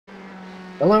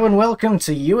Hello and welcome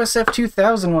to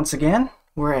USF2000 once again.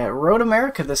 We're at Road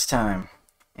America this time,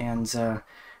 and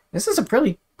this is a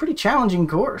pretty challenging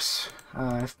course.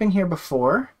 I've been here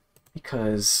before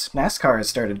because NASCAR has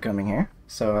started coming here,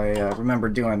 so I remember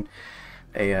doing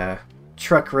a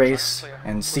truck race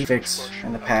and C-Fix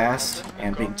in the past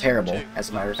and being terrible,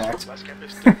 as a matter of fact.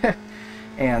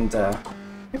 And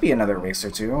maybe another race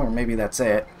or two, or maybe that's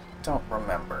it. Don't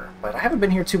remember, but I haven't been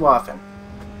here too often.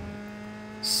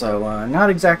 So, not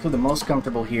exactly the most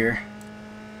comfortable here,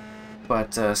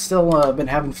 but still been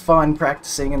having fun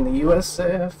practicing in the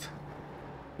USF,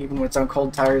 even when it's on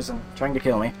cold tires and trying to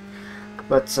kill me.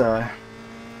 But I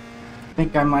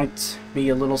think I might be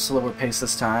a little slower pace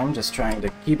this time, just trying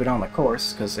to keep it on the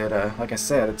course, because like I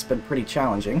said, it's been pretty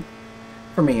challenging,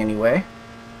 for me anyway,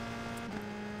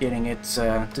 getting it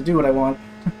to do what I want,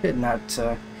 and not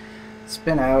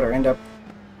spin out or end up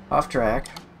off track.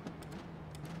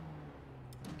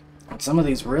 Some of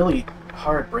these really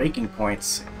hard braking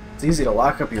points, it's easy to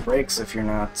lock up your brakes if you're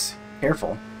not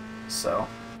careful. So,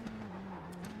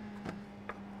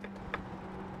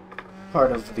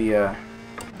 part of the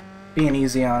being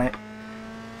easy on it,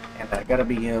 and I gotta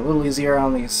be a little easier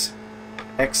on these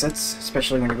exits,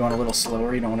 especially when you're going a little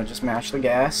slower. You don't want to just mash the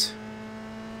gas.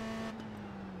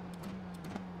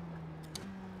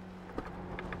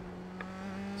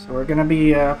 So we're gonna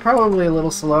be probably a little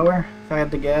slower, if I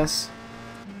had to guess.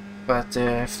 But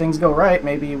if things go right,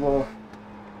 maybe we'll,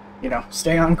 you know,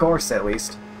 stay on course at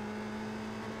least.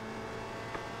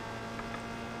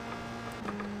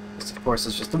 This, of course,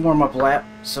 is just a warm-up lap,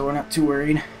 so we're not too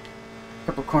worried. A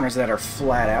couple corners that are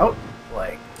flat out,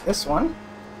 like this one.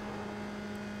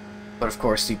 But of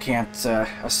course, you can't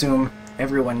assume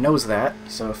everyone knows that.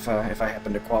 So if I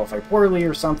happen to qualify poorly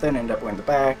or something, end up going the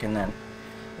back, and then,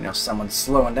 you know, someone's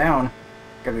slowing down,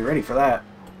 gotta be ready for that.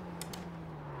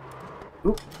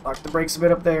 Oop, lock the brakes a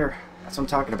bit up there. That's what I'm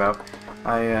talking about.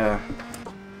 I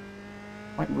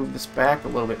might move this back a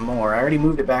little bit more. I already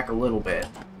moved it back a little bit.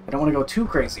 I don't want to go too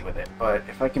crazy with it, but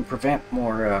if I can prevent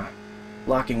more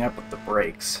locking up with the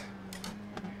brakes,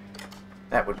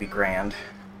 that would be grand.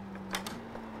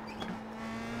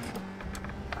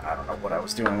 I don't know what I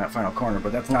was doing in that final corner,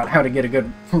 but that's not how to get a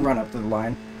good run up to the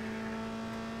line.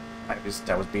 I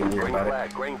was being weird about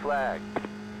it. Green flag.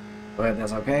 But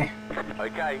that's okay.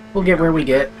 Okay. We'll get where we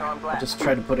get. I'll just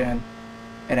try to put in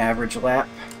an average lap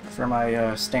for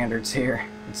my standards here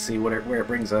and see where it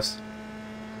brings us.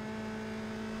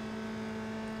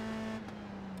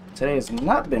 Today has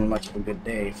not been much of a good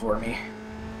day for me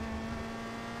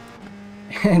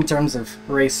in terms of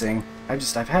racing.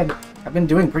 I've been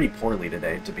doing pretty poorly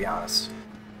today, to be honest.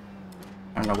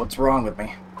 I don't know what's wrong with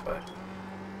me, but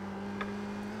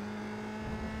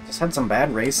just had some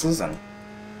bad races and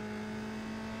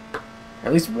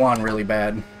at least one really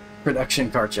bad production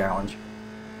car challenge.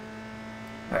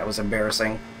 That was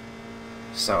embarrassing.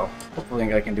 So,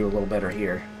 hopefully I can do a little better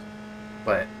here.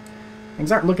 But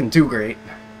things aren't looking too great.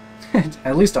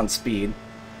 At least on speed.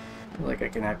 I feel like I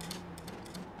can at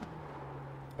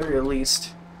very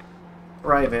least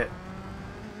drive it.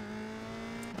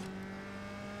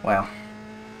 Well,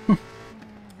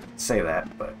 say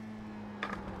that, but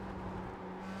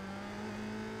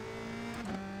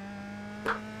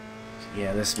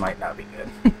yeah, this might not be good.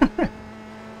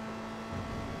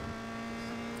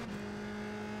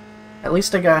 At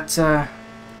least I got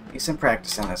decent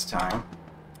practice in this time.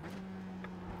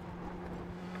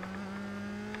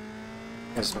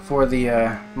 Because before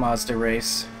the Mazda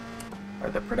race, or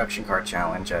the production car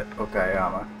challenge at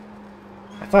Okayama,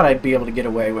 I thought I'd be able to get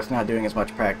away with not doing as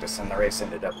much practice, and the race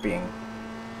ended up being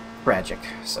tragic,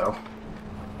 so.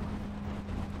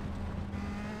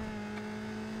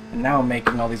 And now I'm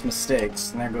making all these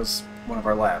mistakes, and there goes one of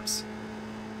our laps.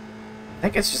 I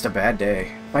think it's just a bad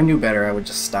day. If I knew better, I would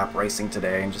just stop racing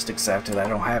today and just accept that I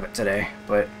don't have it today,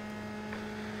 but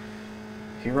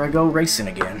here I go racing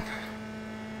again.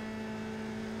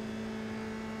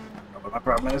 I don't know what my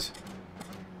problem is.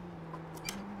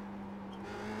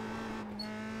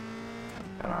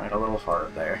 Got on it a little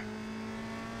hard there.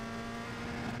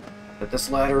 But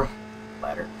this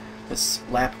this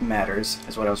lap matters,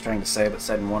 is what I was trying to say, but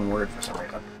said in one word for some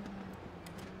reason.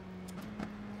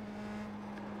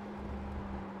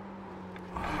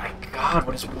 Oh my god,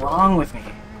 what is wrong with me?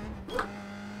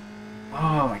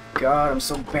 Oh my god, I'm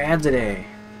so bad today.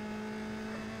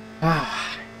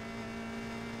 I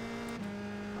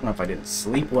don't know if I didn't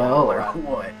sleep well or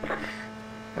what,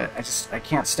 but I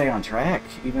can't stay on track,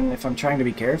 even if I'm trying to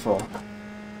be careful.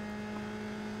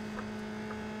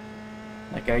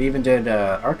 Like, I even did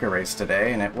ARCA race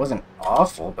today, and it wasn't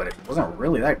awful, but it wasn't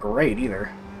really that great either.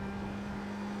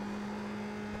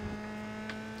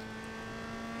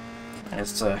 And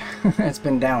it's it's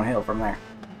been downhill from there.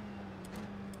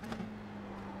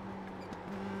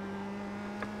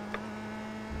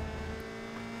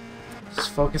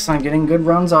 Just focus on getting good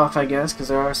runs off, I guess, because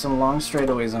there are some long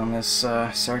straightaways on this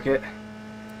circuit.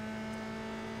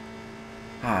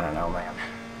 I don't know, man.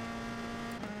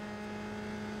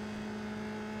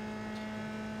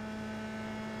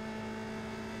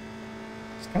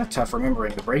 It's kind of tough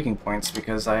remembering the braking points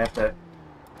because I have to...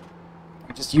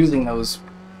 I'm just using those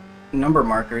number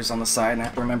markers on the side, and I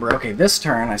have to remember, okay, this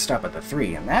turn I stop at the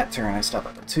 3, and that turn I stop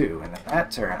at the 2, and then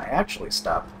that turn I actually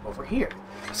stop over here.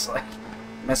 Just like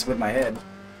messing with my head.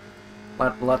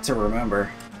 Lot to remember.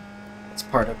 It's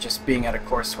part of just being at a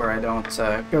course where I don't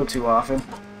go too often,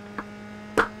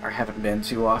 or haven't been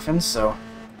too often, so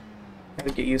I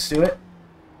gotta get used to it.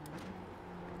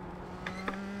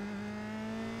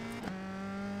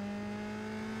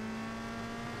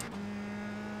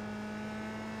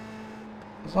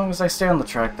 As long as I stay on the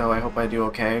track, though, I hope I do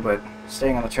okay, but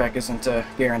staying on the track isn't a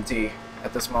guarantee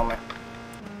at this moment.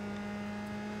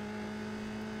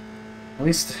 At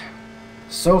least,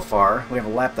 so far, we have a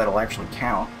lap that'll actually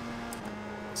count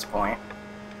at this point.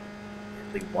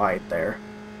 Really wide there,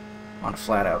 on a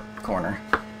flat-out corner.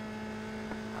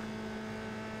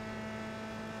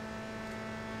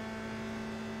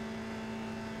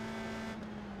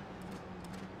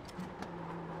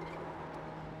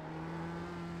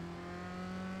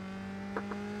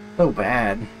 So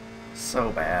bad.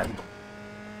 So bad.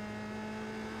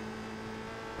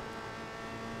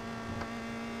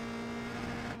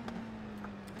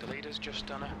 The leader's just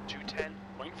done a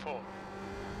 210.4.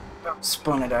 About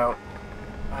spun it out.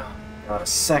 Got a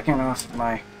second off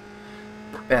my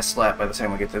best lap by the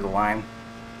time we get through the line.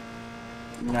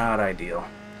 Not ideal.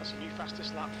 That's a new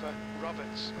fastest lap for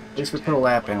Roberts. At least we put a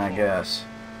lap in, I guess.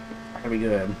 That'll be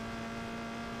good.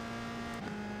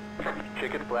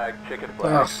 Chicken flag, chicken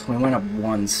flag. Ugh, we went up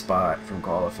one spot from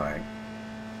qualifying.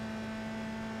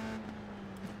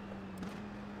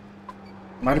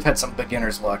 Might have had some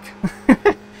beginner's luck.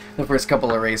 The first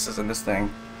couple of races in this thing.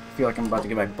 I feel like I'm about to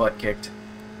get my butt kicked.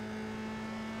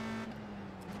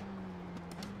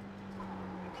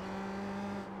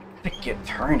 I gotta get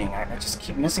turning. I just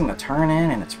keep missing the turn in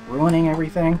and it's ruining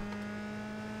everything.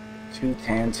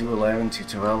 210, 211,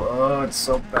 212. Oh, it's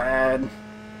so bad.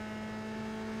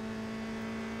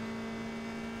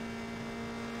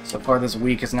 So far this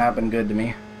week has not been good to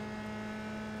me.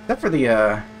 Except for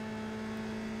the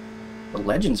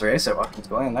Legends race at Watkins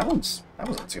Glen. That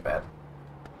wasn't too bad.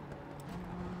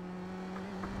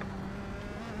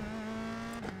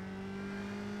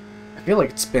 I feel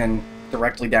like it's been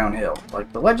directly downhill.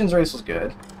 Like, the Legends race was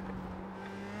good.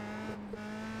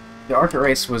 The ARCA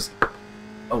race was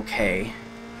okay.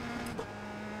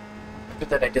 But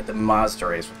then I did the Mazda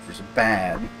race, which was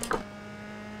bad.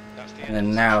 And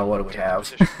then now, what do we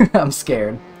have? I'm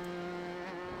scared.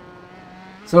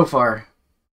 So far,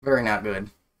 very not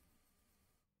good.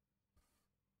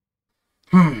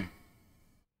 Well,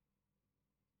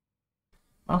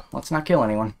 let's not kill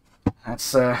anyone.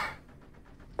 That's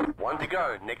One to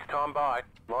go. Next time by.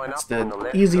 Line that's up on the the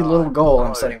left easy side. little goal I'm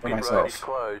Closed. setting for Pit road is myself.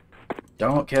 closed.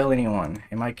 Don't kill anyone.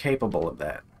 Am I capable of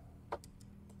that?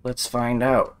 Let's find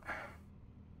out.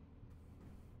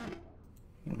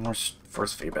 More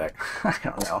force feedback. I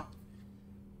don't know.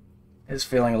 It's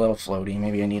feeling a little floaty.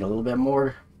 Maybe I need a little bit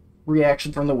more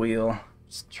reaction from the wheel.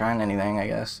 Just trying anything, I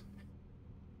guess.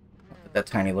 That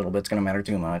tiny little bit's gonna matter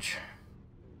too much.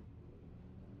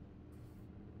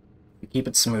 If we keep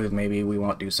it smooth, maybe we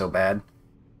won't do so bad.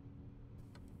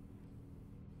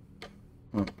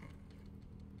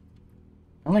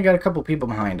 Only got a couple people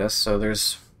behind us, so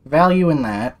there's value in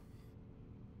that.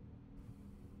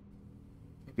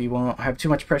 We won't have too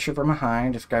much pressure from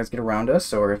behind if guys get around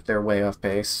us, or if they're way off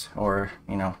pace, or,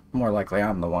 you know, more likely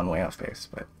I'm the one way off pace,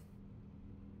 but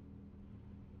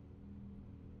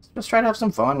let's try to have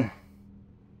some fun.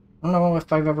 I don't know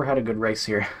if I've ever had a good race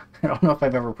here. I don't know if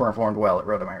I've ever performed well at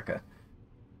Road America.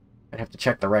 I'd have to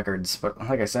check the records, but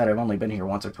like I said, I've only been here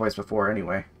once or twice before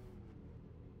anyway.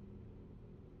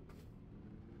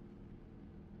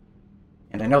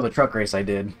 And I know the truck race I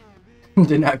did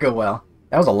did not go well.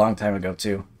 That was a long time ago,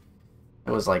 too.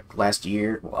 It was like last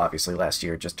year. Well, obviously last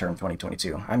year just turned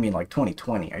 2022. I mean, like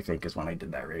 2020, I think, is when I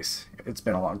did that race. It's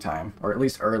been a long time. Or at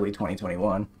least early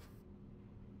 2021.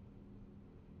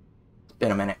 It's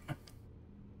been a minute.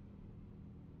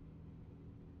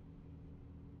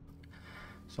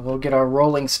 So we'll get our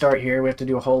rolling start here. We have to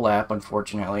do a whole lap,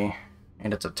 unfortunately.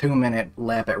 And it's a 2-minute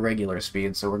lap at regular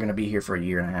speed, so we're going to be here for a 1.5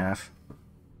 years.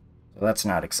 So that's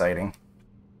not exciting.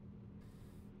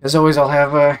 As always, I'll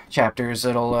have chapters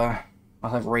that'll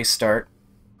I'll have race start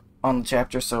on the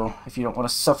chapter, so if you don't want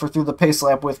to suffer through the pace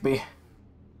lap with me,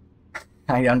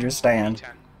 I understand. 10,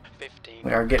 15.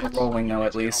 We are getting rolling now,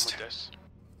 at least.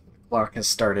 The clock has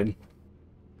started.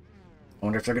 I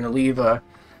wonder if they're going to leave a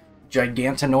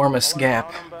gigantinormous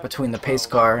gap between the pace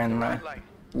car and the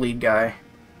lead guy.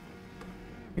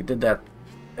 He did that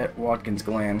at Watkins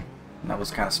Glen, and that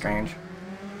was kind of strange.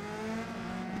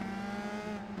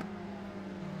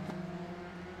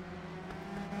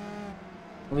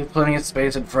 Leave plenty of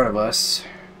space in front of us,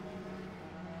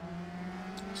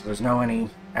 so there's no any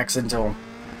accidental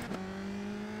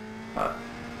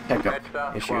pickup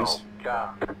issues.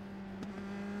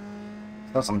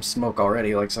 Saw some smoke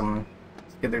already, like someone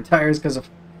hit their tires because of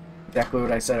exactly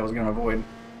what I said I was going to avoid.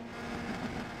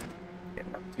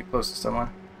 Getting up too close to someone.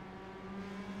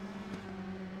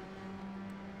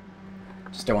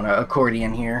 Just don't want to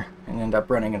accordion here and end up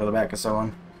running into the back of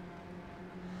someone.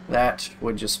 That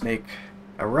would just make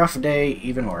a rough day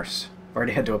even worse. I've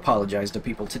already had to apologize to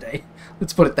people today.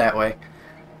 Let's put it that way.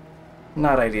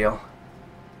 Not ideal.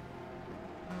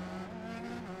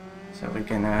 So we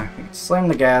can slam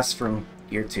the gas from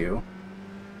gear 2.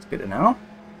 It's good to know.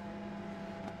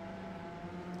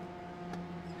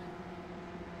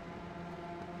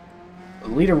 The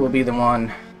leader will be the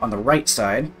one on the right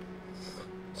side,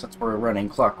 since we're running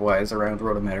clockwise around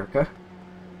Road America.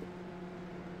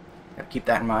 Gotta keep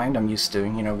that in mind. I'm used to,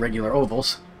 you know, regular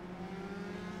ovals.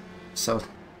 So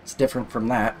it's different from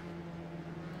that.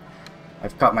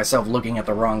 I've caught myself looking at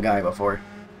the wrong guy before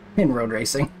in road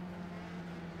racing.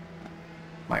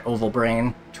 My oval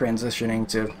brain transitioning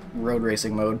to road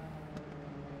racing mode.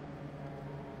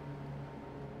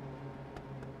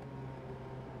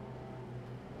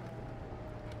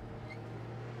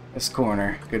 This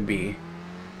corner could be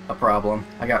a problem.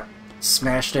 I got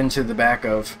smashed into the back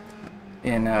of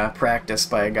in practice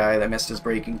by a guy that missed his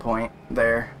braking point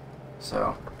there.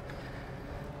 So,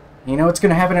 you know it's going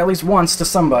to happen at least once to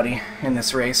somebody in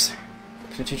this race.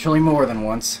 Potentially more than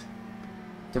once.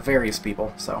 To various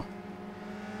people, so.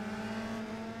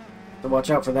 To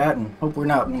watch out for that and hope we're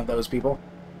not one of those people.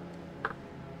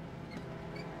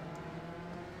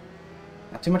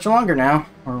 Not too much longer now.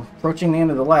 We're approaching the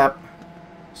end of the lap.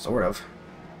 Sort of.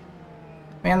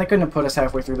 Man, they couldn't have put us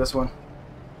halfway through this one.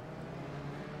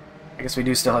 I guess we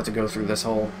do still have to go through this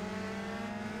whole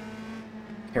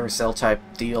carousel type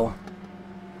deal.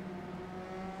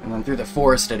 And then through the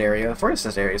forested area. The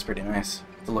forested area is pretty nice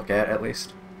to look at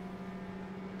least.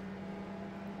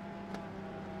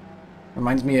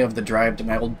 Reminds me of the drive to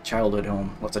my old childhood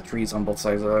home. Lots of trees on both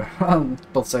sides of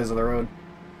the road.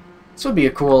 This would be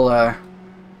a cool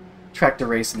track to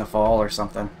race in the fall or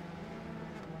something.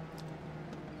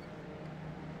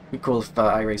 Be cool if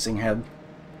iRacing had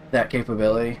that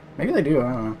capability. Maybe they do,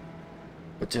 I don't know.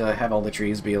 But to have all the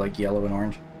trees be like yellow and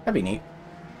orange, that'd be neat.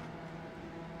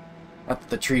 Not that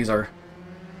the trees are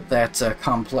that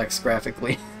complex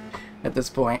graphically at this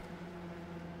point.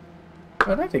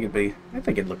 But I think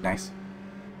it'd look nice.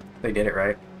 If they did it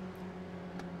right.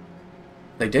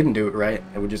 If they didn't do it right,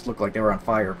 it would just look like they were on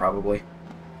fire, probably.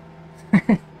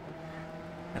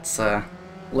 That's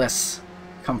less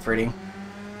comforting.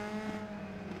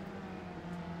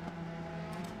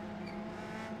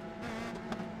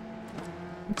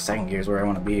 Second gear is where I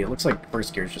want to be. It looks like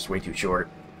first gear is just way too short.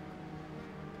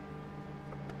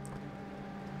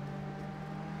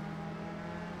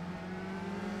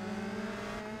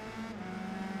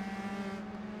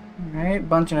 Alright,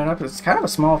 bunching it up. It's kind of a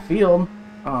small field.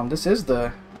 This is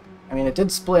the... I mean, it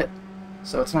did split,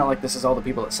 so it's not like this is all the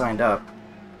people that signed up.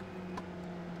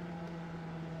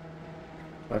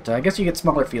 But I guess you get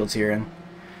smaller fields here in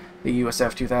the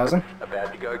USF2000.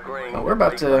 About to go green. But we're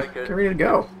about to get ready to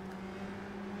go.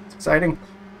 It's exciting.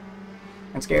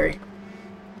 And scary.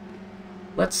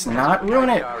 Let's not ruin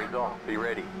it. Be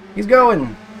ready. He's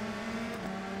going.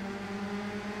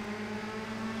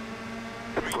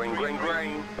 Green, green,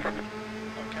 green.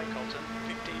 Okay, Colton,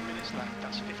 15 minutes left.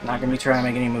 That's 15 Not gonna be trying to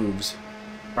make any moves.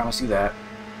 Promise you that.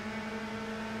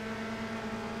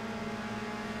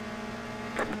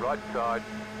 Right side.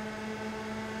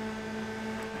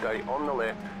 Stay on the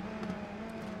left.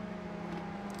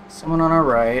 Someone on our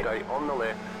right. Stay on the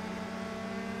left.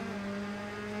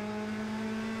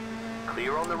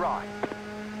 Clear on the right.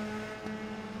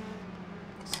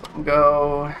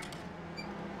 Go.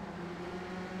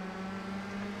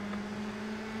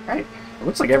 Right. It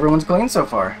looks like everyone's clean so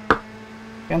far.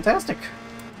 Fantastic.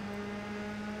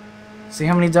 See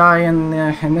how many die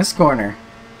in this corner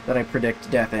that I predict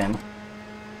death in. I'm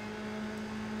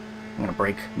gonna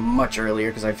brake much earlier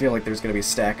because I feel like there's gonna be a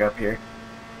stack up here.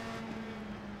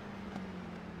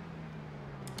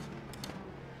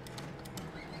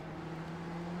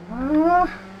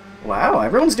 Wow,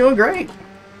 everyone's doing great.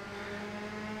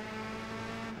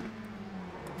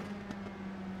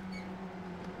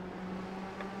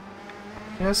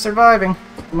 Just surviving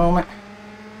at the moment.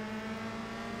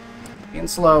 Being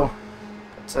slow.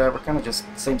 But we're kind of just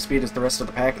the same speed as the rest of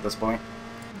the pack at this point.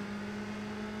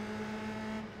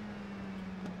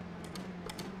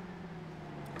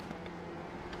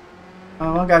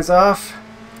 Oh, one guy's off.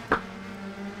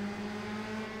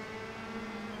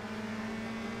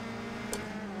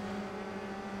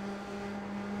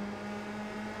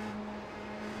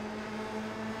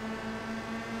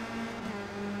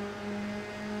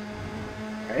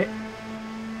 Alright.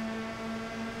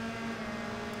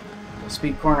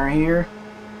 Speed corner here.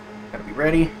 Gotta be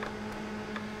ready.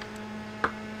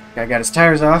 Guy got his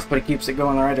tires off, but he keeps it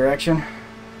going the right direction.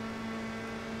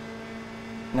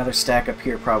 Another stack up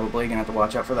here probably. Gonna have to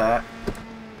watch out for that.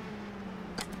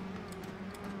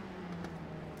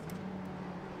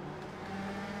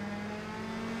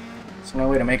 There's no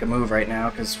way to make a move right now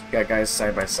because we've got guys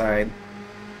side by side.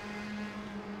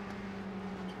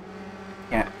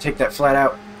 Can't take that flat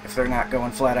out if they're not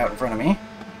going flat out in front of me.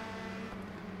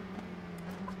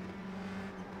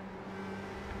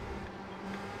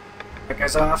 That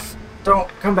guy's off. Don't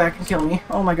come back and kill me.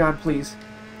 Oh my god, please.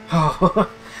 Oh.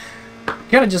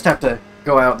 You kind of just have to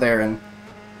go out there and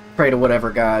pray to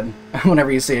whatever god.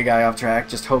 Whenever you see a guy off track,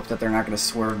 just hope that they're not going to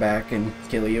swerve back and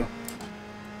kill you.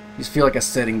 You just feel like a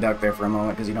sitting duck there for a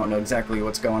moment because you don't know exactly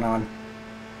what's going on.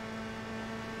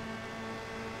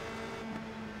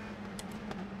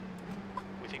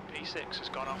 We think P6 has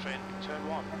gone off in turn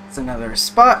 1. That's another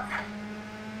spot.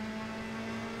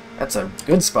 That's a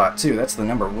good spot too. That's the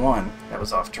number 1 that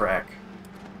was off track.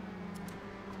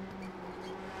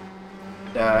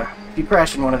 If you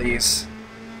crash in one of these,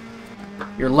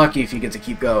 you're lucky if you get to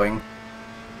keep going.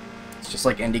 It's just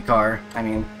like IndyCar. I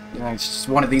mean, you know, it's just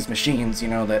one of these machines, you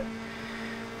know, that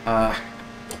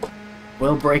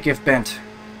will break if bent.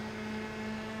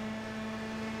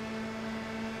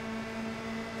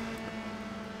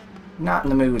 Not in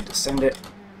the mood to send it,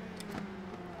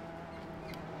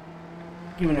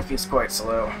 even if he's quite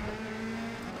slow.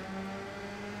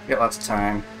 Got lots of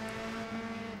time.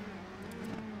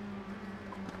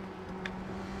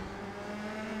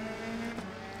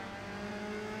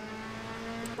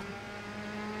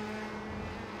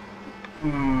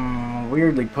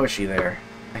 Weirdly pushy there.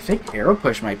 I think aero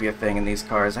push might be a thing in these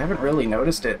cars. I haven't really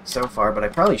noticed it so far, but I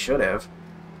probably should have.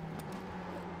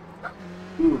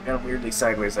 Ooh, got weirdly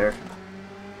sideways there.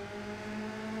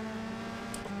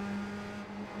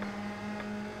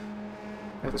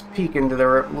 I was peeking to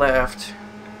the left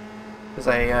because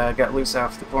I got loose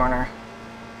off the corner.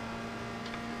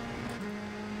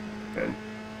 Good.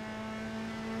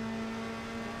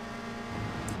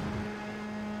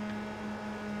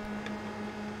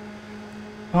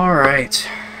 Alright.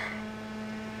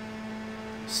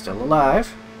 Still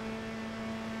alive.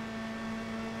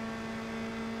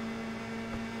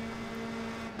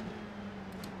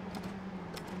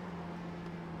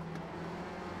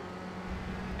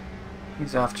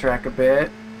 He's off track a bit.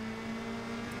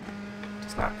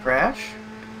 Does not crash.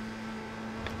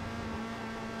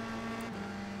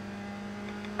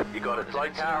 You got a slow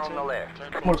car on the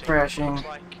left. More crashing. Looks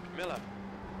like Miller.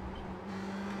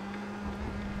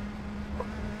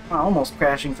 Almost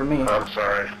crashing for me. I'm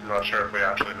sorry. I'm not sure if we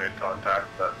actually made contact,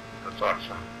 but that sucks.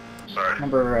 Sorry.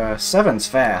 Number 7's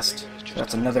fast.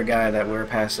 That's another guy that we're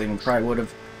passing. Probably would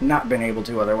have not been able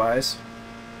to otherwise.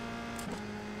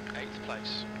 8th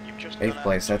place. You've just 8th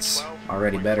place, that's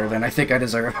already better than I think I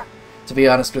deserve, to be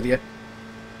honest with you.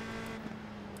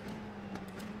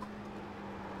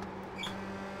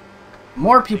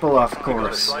 More people off You got a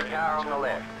course. slow car on the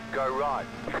left. Go right.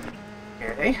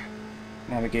 Okay.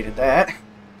 Navigated that.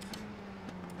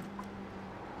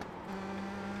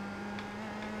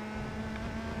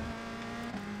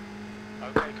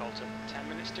 Okay, Colton. 10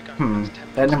 minutes to go. That's 10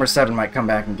 That minutes. number 7 might come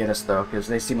back and get us though, because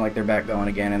they seem like they're back going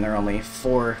again, and they're only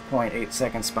 4.8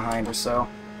 seconds behind or so.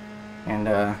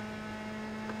 And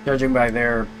judging by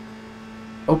their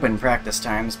open practice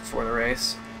times before the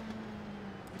race,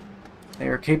 they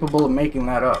are capable of making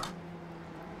that up.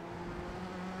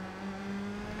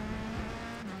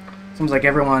 Seems like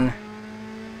everyone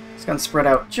has gotten spread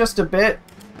out just a bit,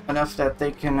 enough that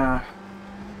they can,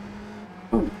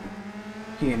 ooh,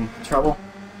 he in trouble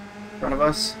in front of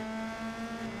us.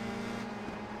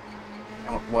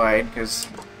 I went wide because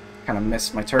kind of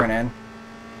missed my turn in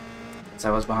since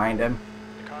I was behind him.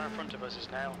 The car in front of us is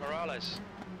now Morales.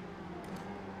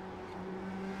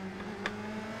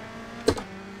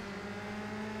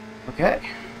 Okay,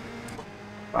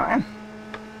 fine.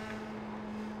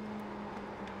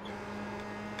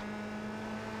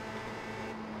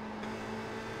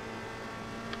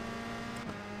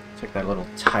 Took that a little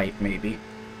tight, maybe.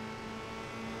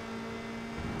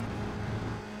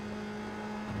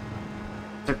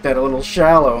 Took that a little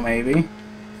shallow, maybe.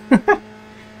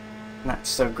 Not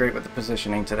so great with the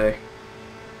positioning today.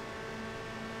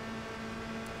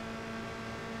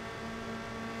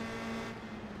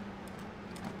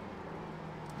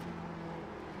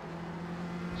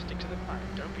 Stick to the plan.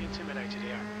 Don't be intimidated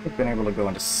here. I've been able to go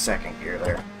into second gear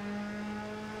there.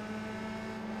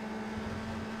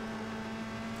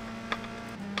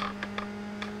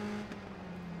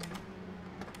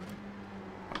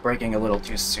 Braking a little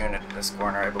too soon into this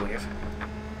corner, I believe.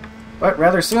 But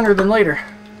rather sooner than later.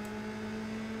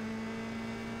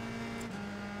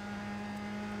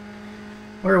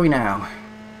 Where are we now?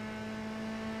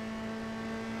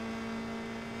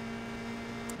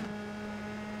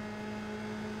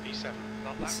 B7.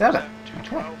 Not that B7. close,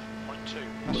 Okay.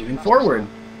 212.2. Moving forward,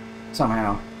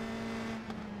 somehow.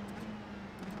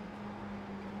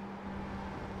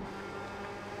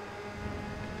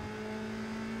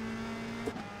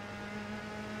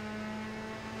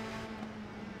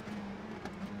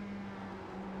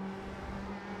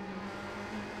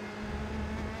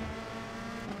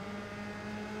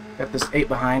 Got this 8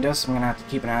 behind us, I'm going to have to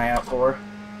keep an eye out for.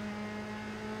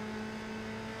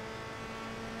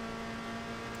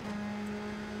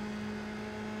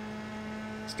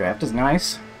 This draft is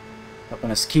nice,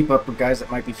 helping us keep up with guys that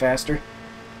might be faster.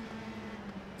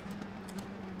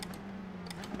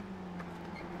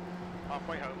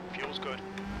 Halfway home. Fuel's good.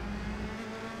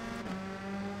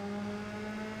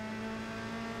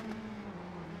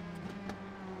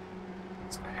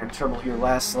 I had trouble here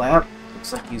last lap.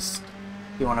 Looks like he's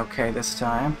doing okay this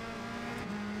time.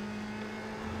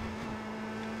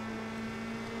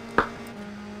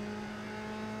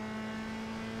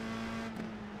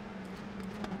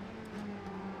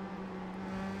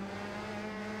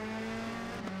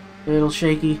 Little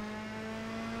shaky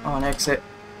on exit.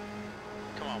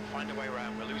 Come on, find a way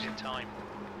around. We're losing time.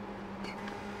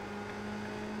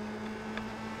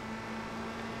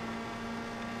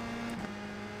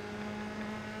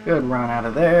 Good run out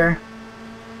of there.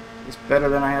 It's better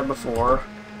than I had before.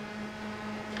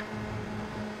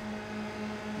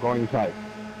 Going tight.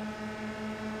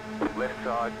 Left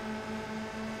side.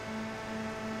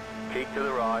 Keep to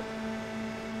the right.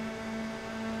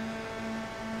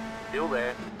 Still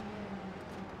there.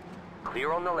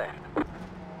 Clear on the left.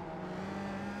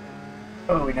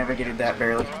 Oh, we navigated that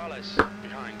barely. Morales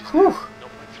behind. Whew. 0.3.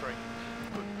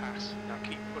 Good pass. Now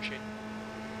keep pushing.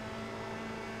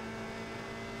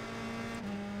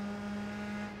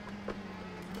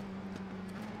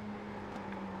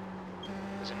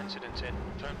 There's an incident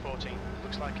in turn 14.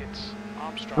 Looks like it's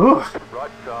Armstrong. Ooh.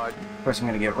 Right side. Of course, I'm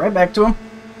going to get right back to him.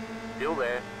 Still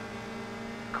there.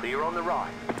 Clear on the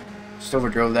right. Just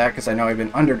overdrove that because I know I've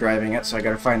been underdriving it, so I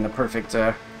got to find the perfect,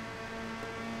 got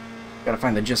to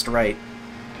find the just right.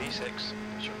 P6.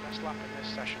 That's your best lap in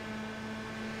this session.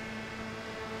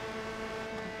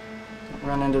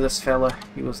 Run into this fella.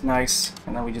 He was nice,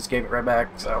 and then we just gave it right back,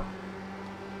 so.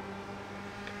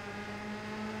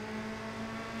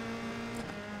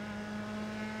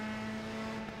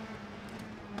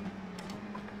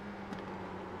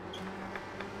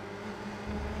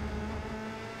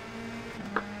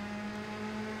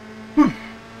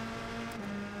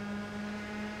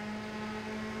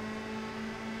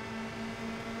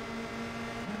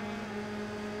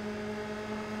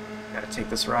 Gotta take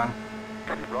this run.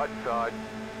 Right side.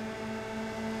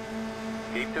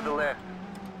 Keep to the left.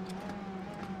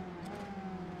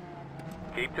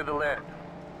 Keep to the left.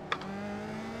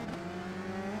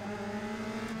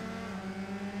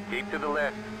 Keep to the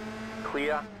left.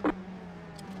 Clear.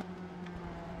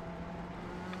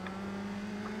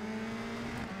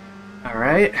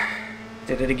 Alright.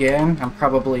 Did it again. I'm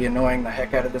probably annoying the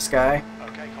heck out of this guy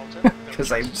Okay, Colton.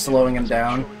 because I'm slowing him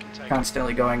down,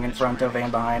 constantly going in front of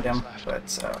and behind him,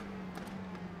 but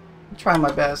I'm trying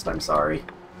my best, I'm sorry.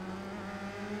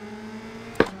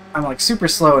 I'm like super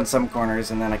slow in some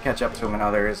corners and then I catch up to him in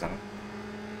others, and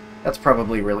that's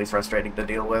probably really frustrating to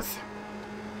deal with.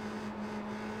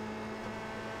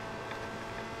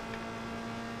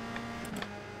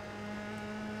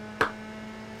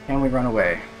 And we run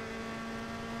away.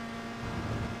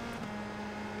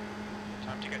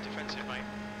 Time to get defensive, mate.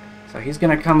 So he's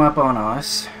going to come up on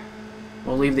us.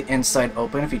 We'll leave the inside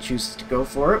open if he chooses to go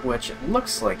for it, which it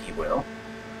looks like he will.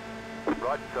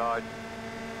 Right side.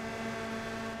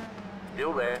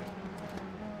 Still there.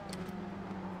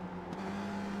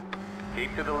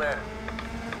 Keep to the left.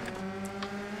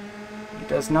 He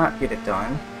does not get it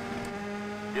done.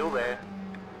 Still there.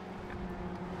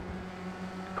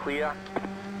 Clear.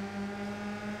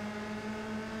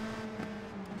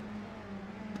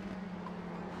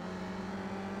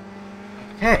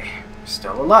 Okay, we're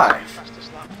still alive.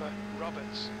 Fastest lap for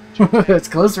Roberts. It's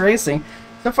close racing.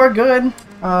 So far good.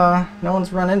 No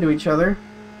one's run into each other,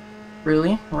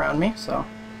 really, around me, so.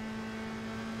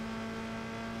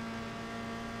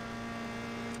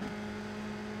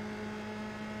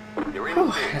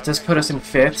 Whew, that does put us in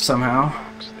 5th somehow.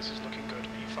 This is looking good.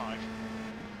 E5.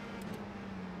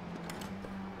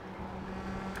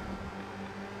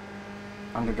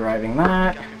 Underdriving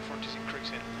that. Gap in front is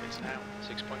increasing. It's now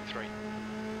 6.3.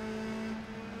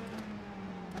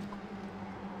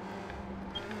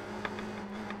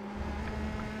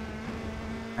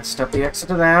 Messed up the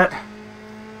exit of that.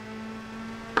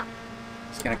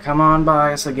 It's gonna come on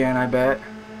by us again, I bet.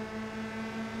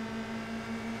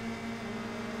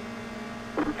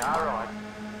 Alright.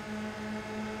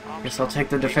 Guess I'll take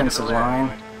the defensive line.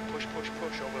 Push, push,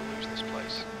 push, or we'll lose this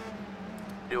place.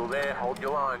 Still there, hold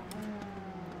your line.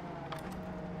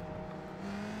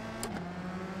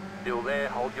 Still there,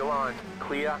 hold your line.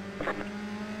 Clear.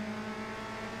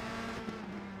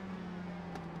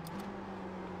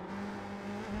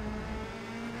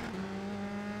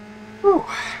 Whew.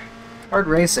 Hard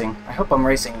racing. I hope I'm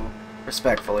racing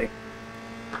respectfully.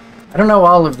 I don't know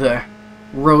all of the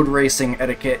road racing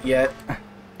etiquette yet.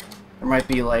 There might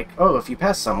be like, oh, if you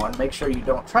pass someone, make sure you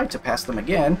don't try to pass them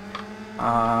again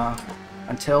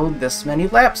until this many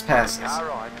laps passes.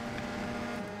 Alright.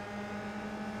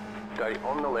 Stay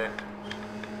on the left.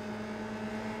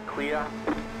 Clear.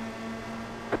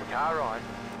 Car right.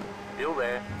 Still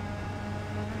there.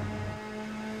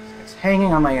 It's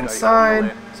hanging on my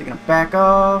inside. Is he gonna back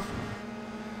off?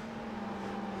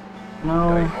 Stay No.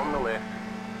 on the left.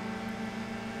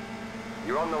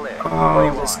 You're on the left. Oh,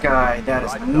 Stay this wide. guy. That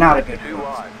is Right not a side, good too move.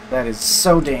 wide. That is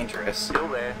so dangerous. Still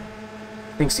there.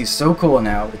 Thinks he's so cool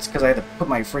now. It's because I had to put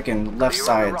my freaking left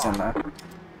You're on the sides in right. the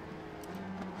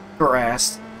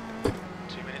grass. 2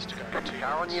 minutes to go. 2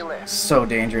 Car on your minutes. left. So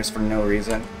dangerous for no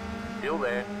reason. Still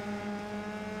there.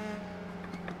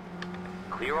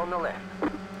 Clear on the left.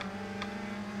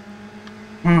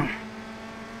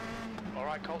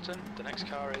 Alright, Colton. The next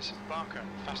car is Barker.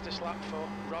 Fastest lap for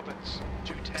Roberts.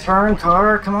 2:10. Turn,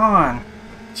 car, come on.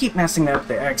 Keep messing up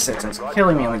the exits. It's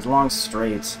killing me on these long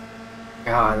straights.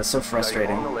 God, that's so Stay on the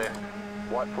frustrating. left.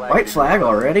 White flag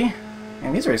already?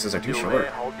 Man, these races are too Still short.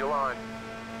 there, hold your line.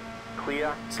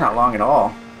 Clear. It's not long at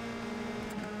all.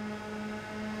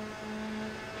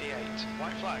 P8.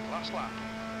 White flag. Last lap.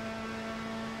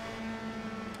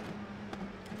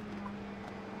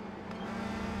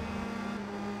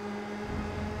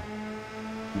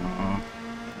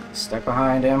 Stuck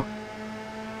behind him.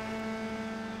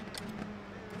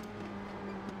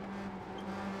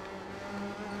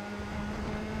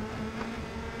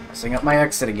 Messing up my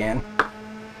exit again.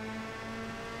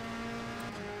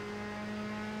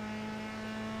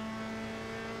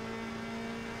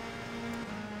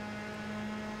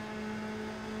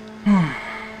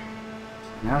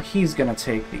 Now he's gonna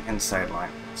take the inside line,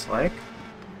 looks like.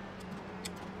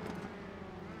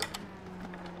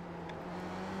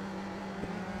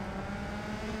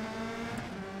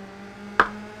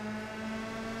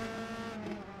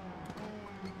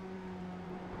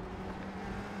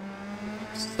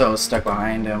 So stuck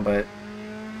behind him, but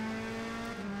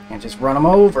can't just run him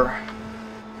over.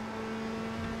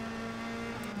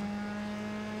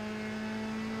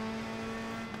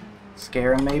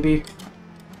 Scare him, maybe?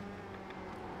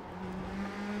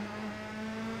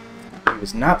 He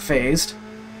was not phased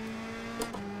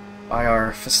by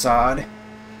our facade.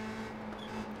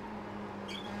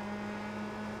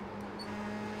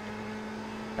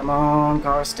 Come on,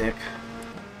 car stick.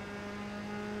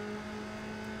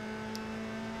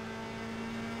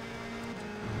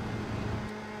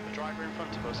 The driver in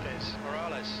front of us is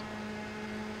Morales.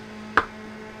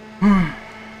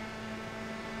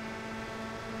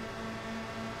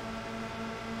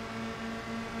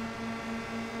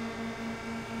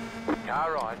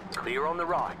 Car right. Clear on the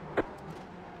right.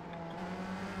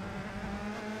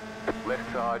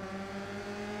 Left side.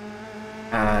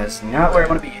 It's not where I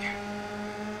want to be.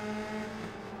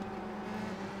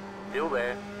 Still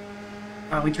there.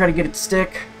 We try to get it to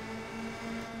stick.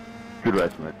 Good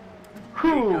race, mate.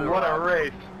 Whew, what a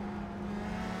race.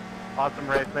 Awesome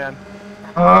race, man.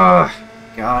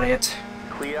 Got it.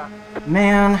 Clear.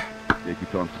 Man, Yeah,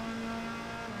 keep on.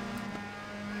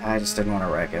 I just didn't want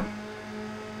to wreck him.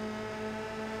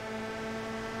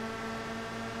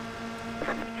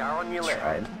 Car on your left.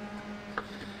 Tried.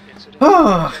 Incident.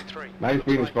 Oh. 3. Nice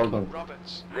finish, well done.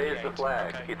 Roberts. There's the P8.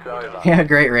 flag. Okay, It's we're over. done. Yeah,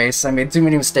 great race. I made too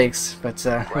many mistakes, but it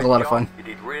was Great a lot of job. fun. You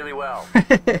did really well.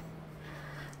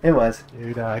 It was.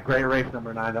 Dude, great race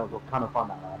number 9. That was a ton of fun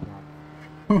that last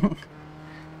night.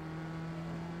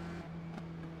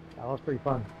 was pretty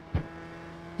fun.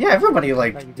 Yeah, everybody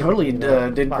like totally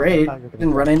did great.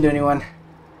 Didn't run into anyone.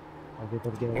 I was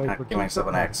able to get I'm away gonna for give just myself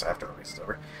an a X after the race is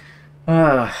over.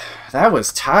 That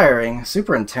was tiring.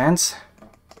 Super intense.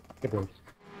 good race.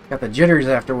 Got the jitters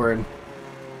afterward.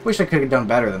 Wish I could have done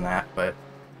better than that, but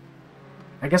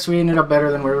I guess we ended up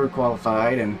better than we were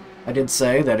qualified, and I did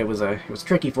say that it was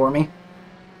tricky for me.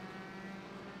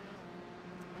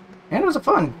 And it was a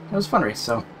fun race,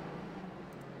 so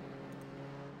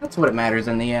that's what it matters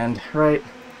in the end, right?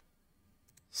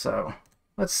 So,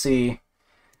 let's see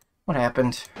what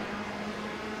happened.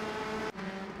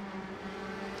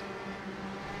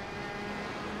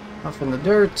 Off in the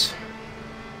dirt.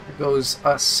 There goes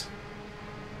us.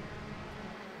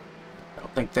 I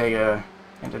don't think they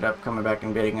ended up coming back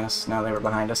and beating us. Now they were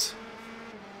behind us.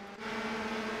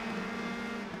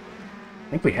 I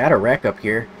think we had a wreck up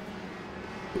here.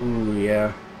 Ooh,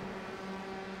 yeah.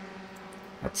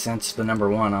 That sent the number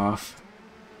 1 off.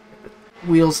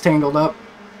 Wheels tangled up.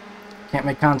 Can't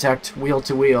make contact wheel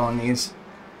to wheel on these.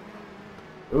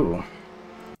 Ooh.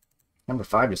 Number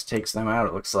 5 just takes them out,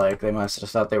 it looks like. They must have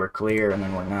thought they were clear, and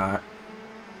then we're not.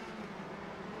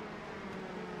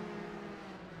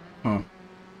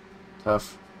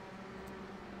 Tough.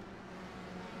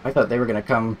 I thought they were going to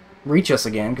come reach us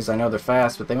again, because I know they're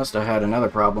fast, but they must have had another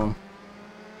problem.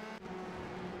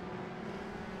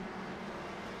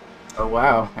 Oh,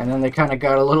 wow. And then they kind of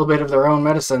got a little bit of their own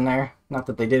medicine there. Not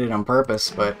that they did it on purpose,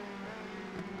 but...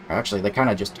 Actually, they kind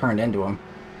of just turned into them.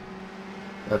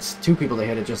 That's 2 people they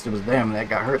hit, it was them that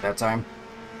got hurt that time.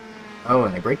 Oh,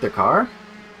 and they break their car?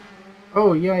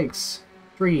 Oh, yikes.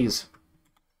 Trees.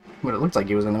 But it looked like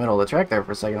he was in the middle of the track there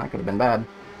for a second. That could have been bad.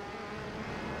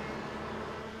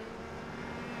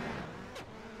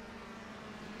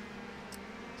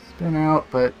 Spin out,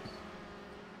 but...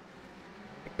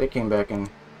 they came back and...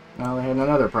 now they had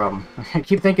another problem. I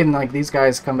keep thinking, like, these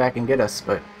guys come back and get us,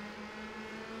 but...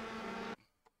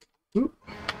 Oop.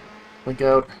 Blink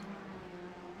out.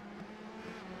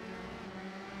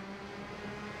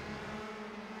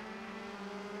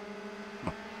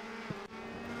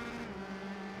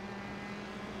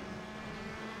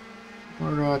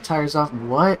 Our tires off.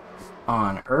 What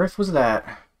on earth was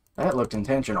that? That looked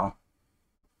intentional.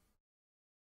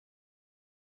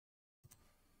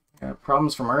 Got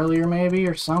problems from earlier maybe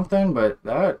or something, but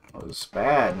that was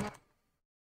bad.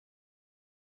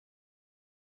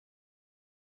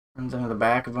 Runs into the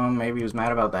back of him. Maybe he was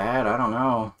mad about that. I don't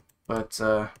know. But,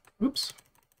 oops.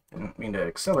 Didn't mean to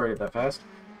accelerate it that fast.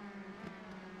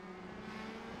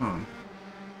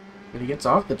 But he gets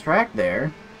off the track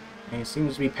there. And he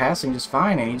seems to be passing just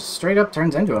fine, and he just straight up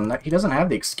turns into him. He doesn't have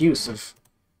the excuse of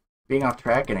being off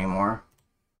track anymore.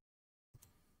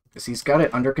 Because he's got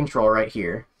it under control right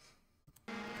here.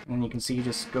 And then you can see he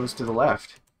just goes to the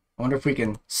left. I wonder if we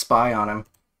can spy on him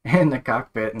in the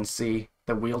cockpit and see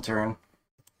the wheel turn.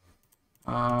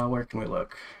 Where can we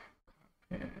look?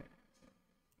 There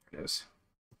it is.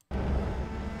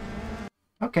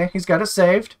 Okay, he's got it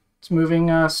saved. It's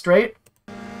moving straight.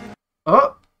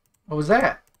 Oh! What was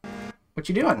that? What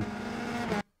you doing?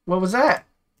 What was that?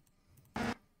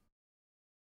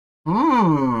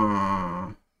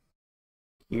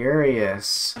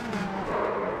 Curious.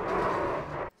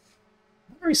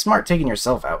 Very smart taking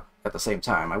yourself out at the same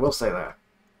time, I will say that.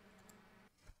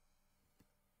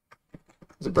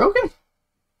 Is it broken?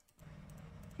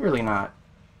 Really not.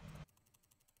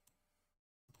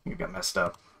 You got messed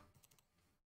up.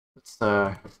 Let's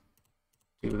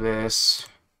do this.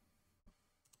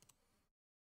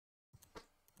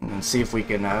 And then see if we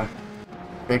can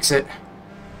fix it.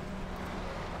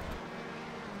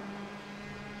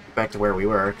 Back to where we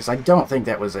were, because I don't think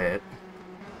that was it.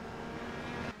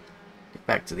 Get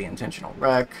back to the intentional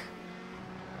wreck.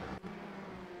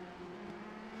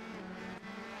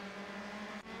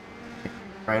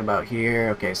 Right about here.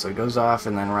 Okay, so he goes off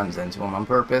and then runs into him on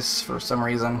purpose for some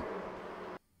reason.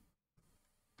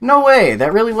 No way!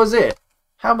 That really was it!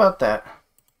 How about that?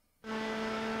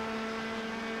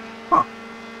 Huh.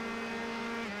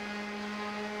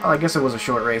 Well, I guess it was a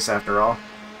short race after all.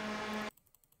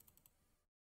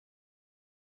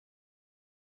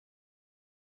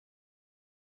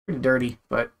 Pretty dirty,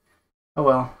 but oh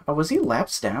well. Oh, was he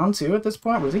laps down too at this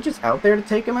point? Was he just out there to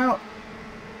take him out?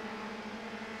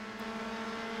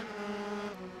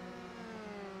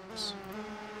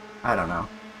 I don't know.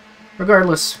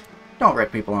 Regardless, don't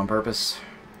wreck people on purpose.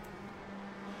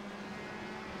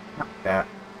 Not that,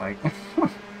 like...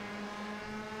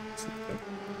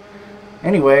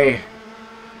 Anyway,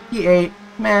 P8,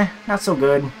 meh, not so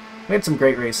good. We had some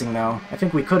great racing though. I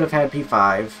think we could have had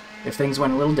P5 if things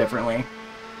went a little differently.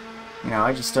 You know,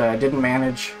 I just didn't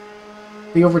manage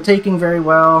the overtaking very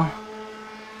well.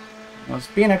 I was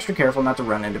being extra careful not to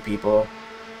run into people.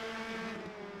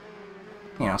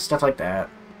 You know, stuff like that.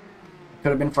 Could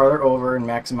have been farther over and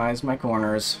maximized my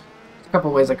corners. There's a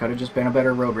couple ways I could have just been a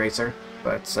better road racer,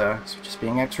 but just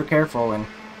being extra careful, and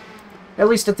at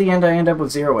least at the end I end up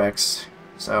with 0x.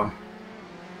 So,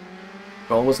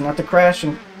 goal was not to crash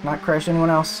and not crash anyone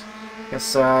else.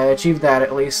 Guess I achieved that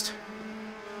at least.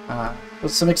 It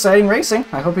was some exciting racing.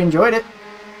 I hope you enjoyed it,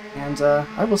 and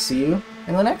I will see you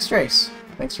in the next race.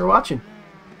 Thanks for watching.